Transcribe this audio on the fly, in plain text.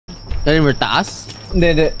Dahil we're taas?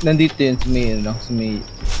 Hindi. Nandito yun sa may, sa may...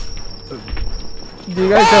 Do you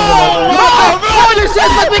guys have another? Holy shit!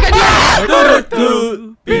 Ba't may ganyan?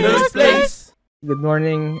 PeenoisePlays. Good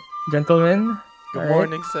morning, gentlemen. Good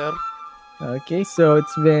morning, sir. Okay, so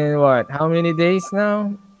it's been what? How many days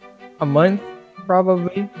now? A month,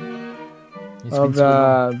 probably, of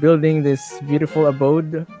building this beautiful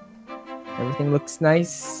abode. Everything looks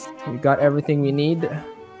nice. We got everything we need,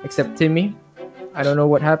 except Timmy. I don't know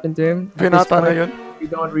what happened to him. Pinata na yun.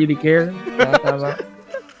 We don't really care.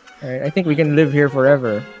 Alright, I think we can live here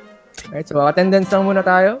forever. Alright, so attendance lang muna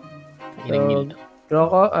tayo. So,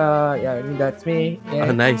 Rocco, yeah, that's me. Yeah.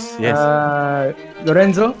 Oh, nice, yes.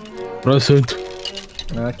 Lorenzo. Present.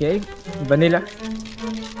 Okay. Vanilla.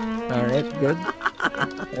 Alright, good.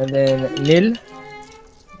 And then Nil.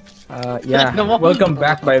 Yeah, welcome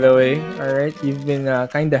back, by the way. Alright, you've been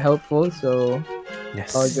kind of helpful, so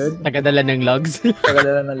yes. All good. Tagadala ng logs.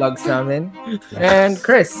 Tagadala ng logs namin. And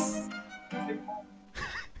Chris.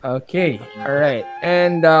 Okay, alright.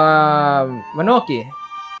 And Manoki.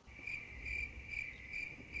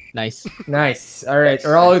 Nice. Nice. Alright,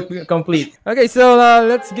 we're all complete. Okay, so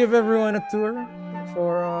let's give everyone a tour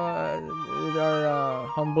for our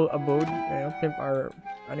humble abode. Pimp our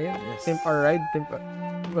Yes. Pimp our ride.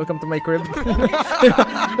 Welcome to my crib.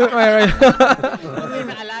 Pimp my ride.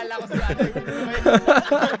 Naalala ko sa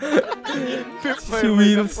Pimp my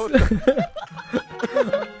Wheels.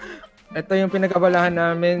 Ito yung pinagkabalahan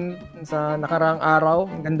namin sa nakaraang araw.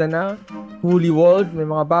 Ang ganda na. Fully walled. May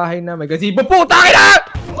mga bahay na. May gazebo. Puta ina!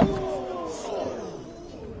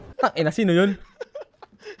 Tangina, sino yun?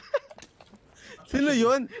 Sino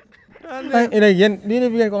yun? Tangina yan.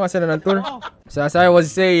 Dinibigyan ko nga sila ng tour. So as I was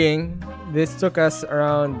saying, this took us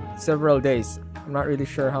around several days. I'm not really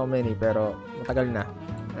sure how many, pero matagal na.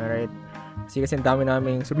 Alright. Kasi ang dami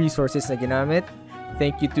naming resources na ginamit.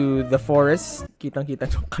 Thank you to the forest. Kitang-kita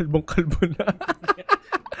yung kalbong-kalbo na.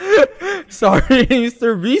 Sorry,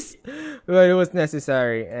 Mr. Beast. But it was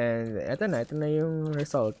necessary. And ito na yung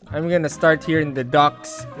result. I'm gonna start here in the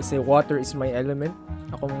docks. Kasi water is my element.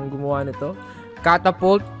 Ako mong gumawa nito.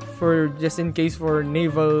 Catapult for just in case for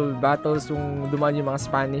naval battles kung dumaan yung mga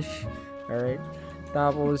Spanish. Alright.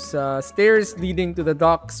 Tapos stairs leading to the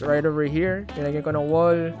docks right over here. Tinagyan ko ng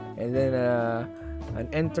wall. And then an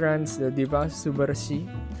entrance, diba? Subarashi.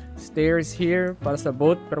 Stairs here para sa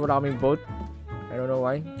boat, pero wala kaming boat. I don't know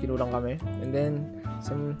why. Kinulang kami. And then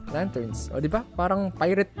some lanterns. O diba? Parang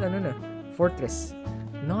pirate fortress.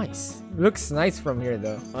 Nice. Looks nice from here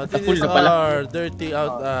though. This is our dirty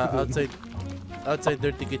outside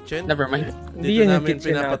dirty kitchen. Never mind. Dito namin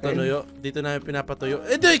pinapatuyo. Dito namin pinapatuyo.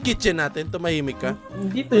 Ito yung kitchen natin. Tumahimik ka.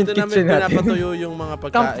 Dito yung kitchen natin. Pinapatuyo yung mga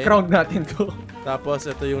pagkain. Campground natin to. Tapos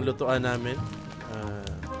ito yung lutuan namin.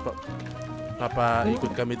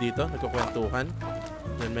 Papaikot kami dito. Nagkukwentuhan.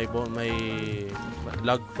 Then may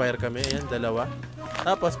log fire kami. Ayan, dalawa.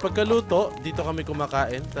 Tapos pagkaluto, dito kami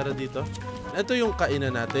kumakain. Tara dito. Ito yung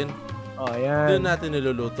kainan natin. Oh, ayan. Doon natin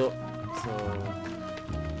niluluto. So,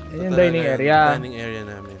 yung dining area. Dining area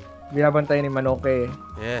namin. Binabantay ni Manoke.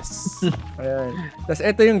 Yes. Ayan. Tapos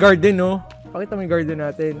ito yung garden, no? Pakita mo yung garden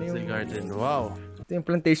natin. Ito yung garden. Wow. Ito yung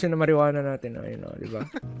plantation na marijuana natin. Ayun, no? Diba?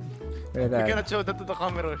 You cannot show that to the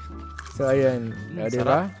camera. So, ayan.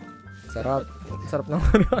 Diba? Sarap. Sarap ng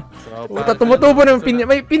marijuana. So, tumutubo ng pinya.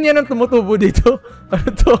 May pinya nang tumutubo dito.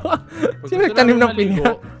 Ano to? Sino nagtanim ng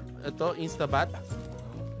pinya? Ito, Instabat.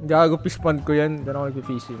 Gago, fish pond ko yan. Doon ako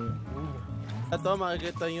nag-fishing. Ito,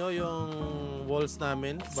 makikita nyo yung walls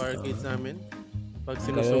namin, barricades namin. Pag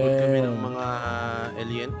sinusugod kami ng mga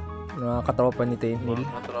alien. Mga katropa ni Tainil.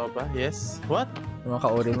 Mga katropa, yes. What? Mga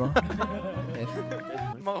kaori mo. Yes.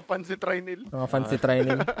 Mga fancy Trinil. Mga fancy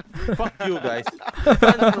Trinil. Fuck you guys.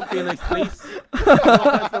 Fans ng PeenoisePlays.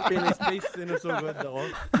 Fans ng PeenoisePlays, sinusugod ako.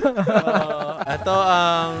 Ito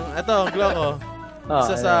ang glow ko.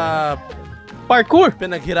 Isa sa parkour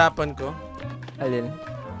pinaghirapan ko. Alin?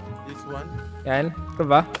 This one. Yan? Ito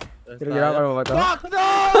ba? Pinaghirapan mo ba ito? Fuck no!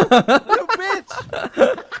 You bitch!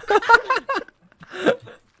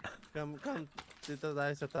 Come. Dito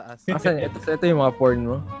tayo sa taas. Asan? Ito yung mga porn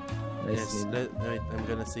mo. Yes, wait, I'm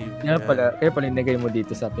gonna save. Kaya pala inigay mo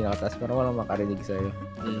dito sa pinakataas para walang makarinig sa'yo.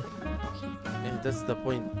 And that's the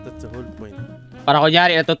point. That's the whole point. Para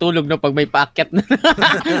kunyari natutulog no pag may paakyat na.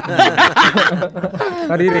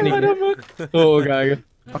 Naririnig na. Oo, gago.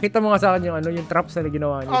 Pakita mo nga sa akin yung traps na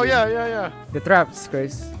ginawa niyo. Oh, yeah. The traps,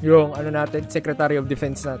 Chris. Yung natin, Secretary of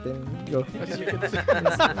Defense natin. Go.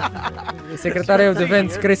 Secretary of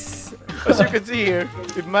Defense, Chris. As you can see here,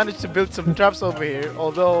 we've managed to build some traps over here,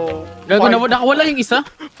 although... Gago na, nakawala yung isa.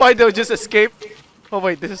 Fido just escaped. Oh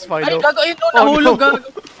wait, this is Fido. Ay, gago, ayun, nahulog, gago.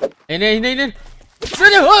 Ayun.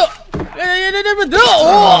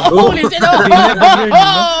 Holy shit!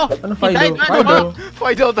 Ano Fido?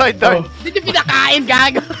 Fido died. Hindi niyo pinakain,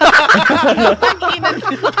 gago!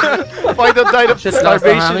 Fido died of Shit,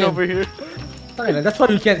 starvation hangin. over here. Tangina, that's why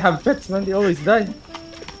you can't have pets, man. They always die.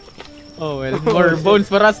 Oh well, more bones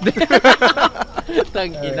for us din.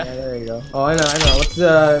 Tangina. There you go. Oh, I know. What's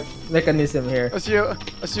the mechanism here? As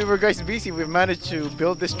you were guys busy, we managed to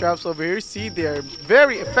build these traps over here. See, they are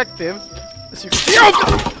very effective. As you can see.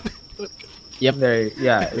 Yep. Very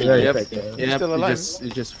Yep. effective. Yep, still alive.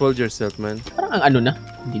 you just fooled yourself, man. Parang ang ano na.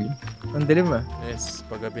 Dilim. Ang dilim ah. Yes,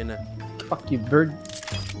 paggabi na. Fuck you, bird.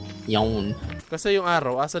 Yawn. Kasi yung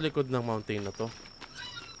araw, asa likod ng mountain na to.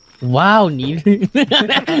 Wow, Neil.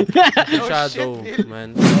 Shadow,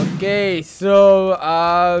 man. Okay, so,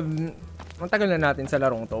 matagal na natin sa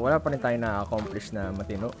larong to. Wala pa rin tayo na-accomplish na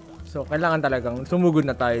matino. So, kailangan talagang sumugod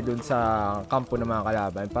na tayo dun sa kampo ng mga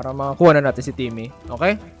kalaban para makakuha na natin si Timmy.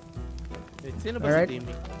 Okay? Wait, sino ba Alright. si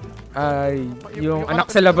Timmy? Ay, yung yung anak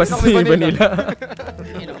anak sa labas ni ni Vanilla.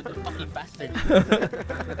 Vanilla. Fucking bastard.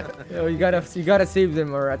 You gotta save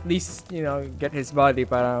them or at least, you know, get his body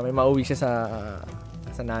para may mauwi siya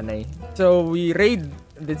sa nanay. So, we raid.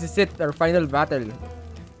 This is it, our final battle.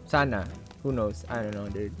 Sana. Who knows? I don't know,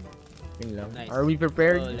 dude. Yun lang. Nice. Are we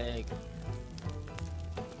prepared? So, like...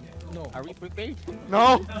 No. Are we prepared?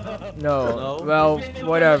 No. No. Well,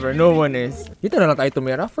 whatever. No one is. Dito na lang tayo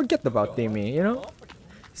tumira. Forget about Timmy, you know?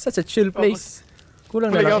 Such a chill place.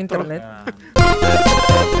 Kulang na lang internet.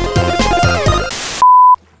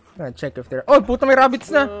 Gonna check if there... Oh, puta, may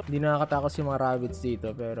rabbits na! Hindi nakakatakos yung mga rabbits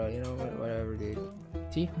dito, pero, you know, whatever, dude.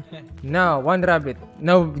 See? Now, one rabbit.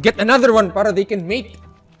 Now, get another one para they can mate.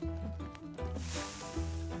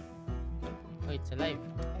 Oh, it's alive.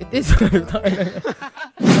 It is. So,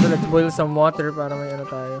 let's boil some water para may ano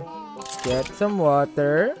tayo. Get some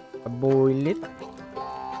water. Boil it.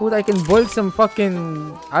 Dude, I can boil some fucking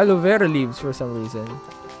aloe vera leaves for some reason.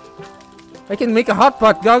 I can make a hot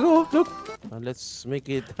pot, gago. Look. Let's make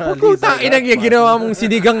it. Puta, inang yung ginawa mong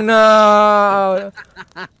sinigang na...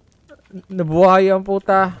 nabuhay ang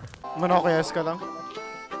puta. Manokayas ka lang.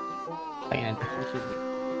 Tingnan.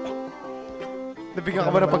 Nabigyan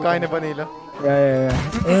ka ba ng pagkain ni Vanilla? Yeah.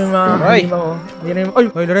 Ayun mga... Ay,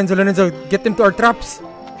 Lorenzo. Get them to our traps.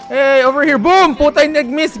 Hey, over here. Boom! Puta, yung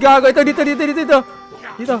nag-miss, gago. Ito, dito. Dito.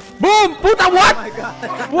 Boom! Puta, what?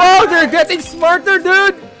 Wow, they're getting smarter,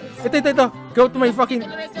 dude! Ito. Go to my fucking...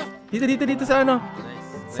 Dito sa ano?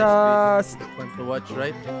 Sa... Fun to watch,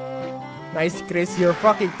 right? Nice, Chris. Your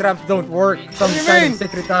fucking traps don't work. Some kind of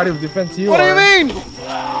Secretary of Defense you What do you mean?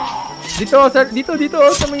 Dito sa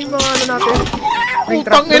may mga ano natin. May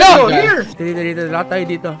trap. Here! Dito. Lahat tayo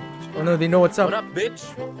dito. Oh no, they know what's up. What up, bitch?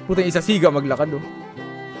 Puta, isa siga maglakad, oh.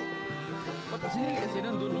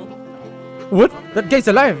 What? That guy's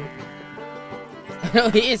alive.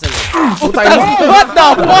 He is alive. Puta, what the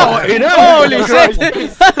fuck? Holy shit!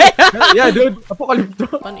 Yeah, dude. Apokalipto.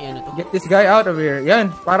 Paano yan ito? Get this guy out of here.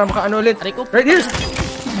 Yan, para makaano ulit. Aray ko. Right here.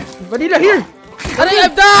 Vanilla, here. Aray,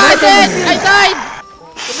 I've died! I died!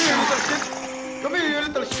 Come here, you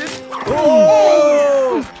little shit.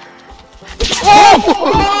 Woo!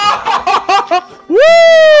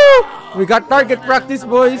 We got target practice,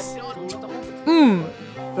 boys.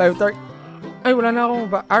 Live target. Ay, wala na akong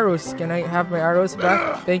arrows. Can I have my arrows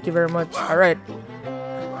back? Thank you very much. Alright.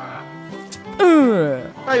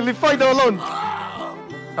 Hey, leave Fido alone.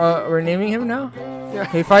 We're naming him now? Yeah.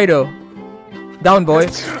 Hey, Fido. Down, boy.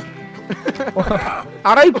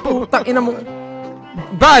 Aray, putang ina mo.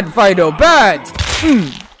 Bad, Fido. Bad.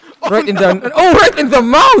 Right in the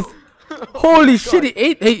mouth. Holy shit, he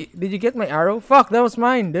ate. Hey, did you get my arrow? Fuck, that was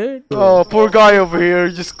mine, dude. Oh, poor guy over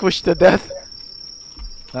here just squished to death.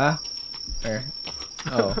 Huh? Where?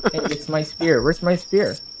 Oh, hey, it's my spear. Where's my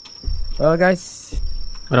spear? Well, guys,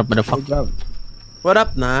 What up, motherfucker? good job. What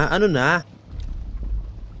up na? Ano na?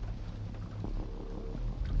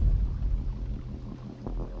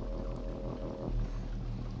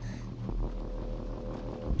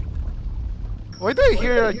 Why do I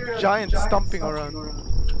hear a giant stomping around?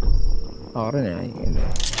 Oh, rin eh.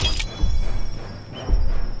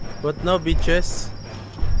 What now, bitches?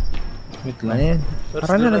 Wait Ano lang. yan? Where's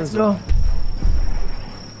Tara na, let's Lorenzo? go.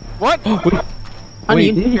 What? Ano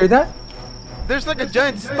Wait, yun? did you hear that? There's like a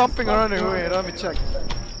giant stomping around here. Wait, let me check.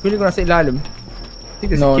 Feeling ko nasa ilalim. I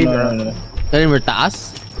think there's a No. cave around. Dahil mo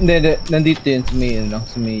taas? Hindi. Nandito yun sa may,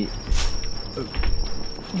 sa may...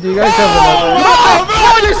 Do you guys have another?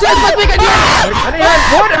 Holy shit! Ba't may ganyan? Ano yan?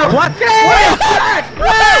 What? What is that?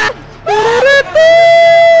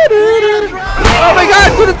 Oh my god!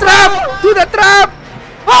 To the trap! To the trap!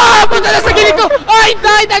 Ah! Punta na sa gilid ko! I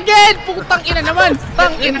died again! Putang ina naman!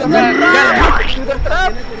 Putang ina naman!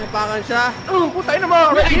 Tinapakan siya. Putang ina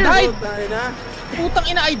mo! I died! Putang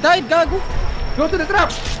ina, I died, gago! Go to the trap!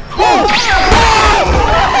 Oh!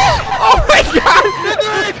 Oh my god!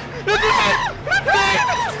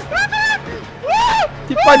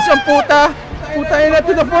 Si Punch ang puta! Putay na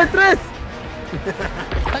to the fortress!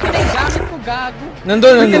 Tangina yung gamit ko, gago.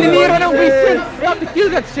 Nandun. Kaniniro ng basement! Stop to kill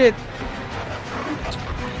that shit!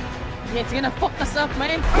 Yeah, it's gonna fuck us up,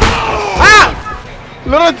 man. Ah!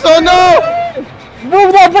 Lorenzo, no!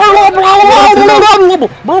 Arrow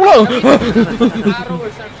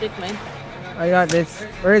or some shit, man. I got this.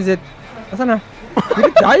 Where is it? Asan na?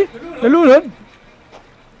 Did it die? Nalunod?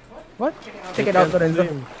 What? Take it out, Lorenzo.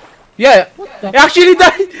 Yeah, it actually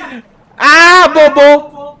died! Ah, Bobo!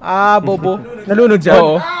 Ah, Bobo. Nalunod siya?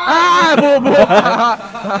 Oo. Ah, Bobo!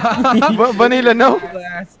 Vanilla, no?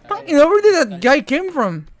 Where did that guy came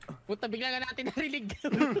from? Puta, bigla nga natin narinig.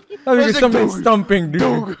 Oh, we're just stomping,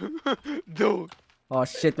 dude. Dude. Oh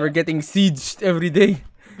shit, we're getting sieged every day.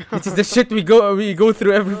 This is the shit we go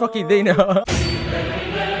through every fucking day now.